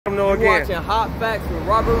them know You again. watching Hot Facts with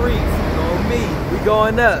Robert Reese on me. We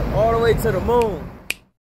going up all the way to the moon.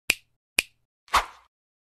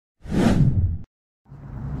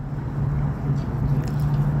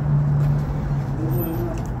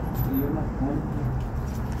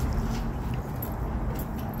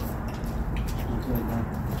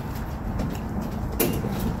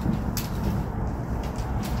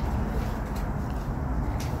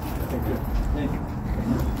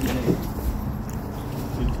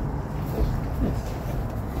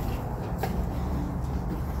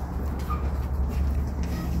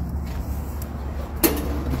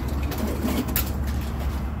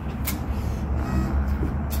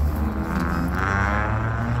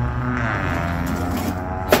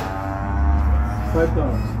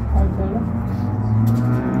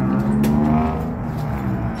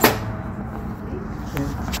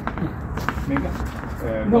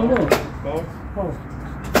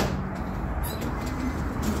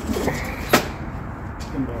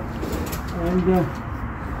 No.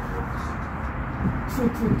 And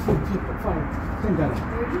two, five, $10.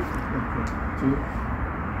 Two.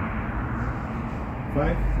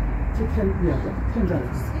 Five? $10.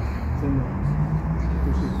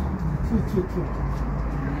 Two.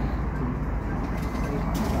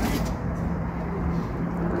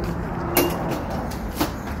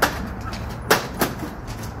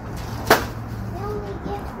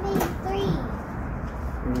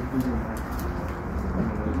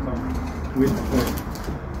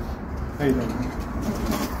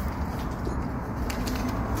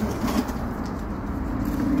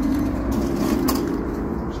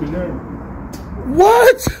 She learned.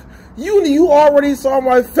 What? You already saw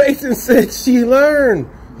my face and said she learned.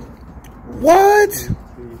 What? 3,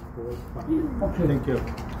 4, 5. Okay. Thank you.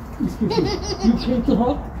 Excuse me. You pay to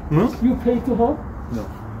her? Hmm? You pay to her? No.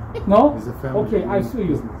 No? It's a family. Okay, I see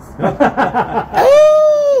you. Oh!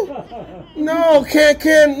 No,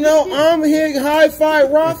 no, I'm here, high five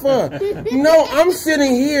Rafa. No, I'm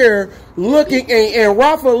sitting here looking, and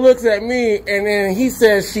Rafa looks at me, and then he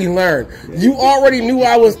says she learned. You already knew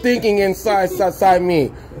I was thinking inside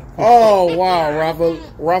me. Oh, wow,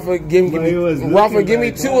 Rafa, give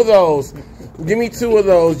me two of those. Give me two of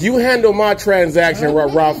those. You handle my transaction,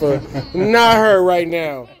 Rafa. Not her right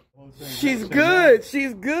now. She's good.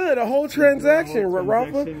 She's good. A whole transaction,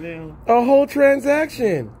 Rafa. A whole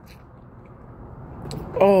transaction.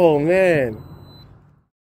 Oh, man.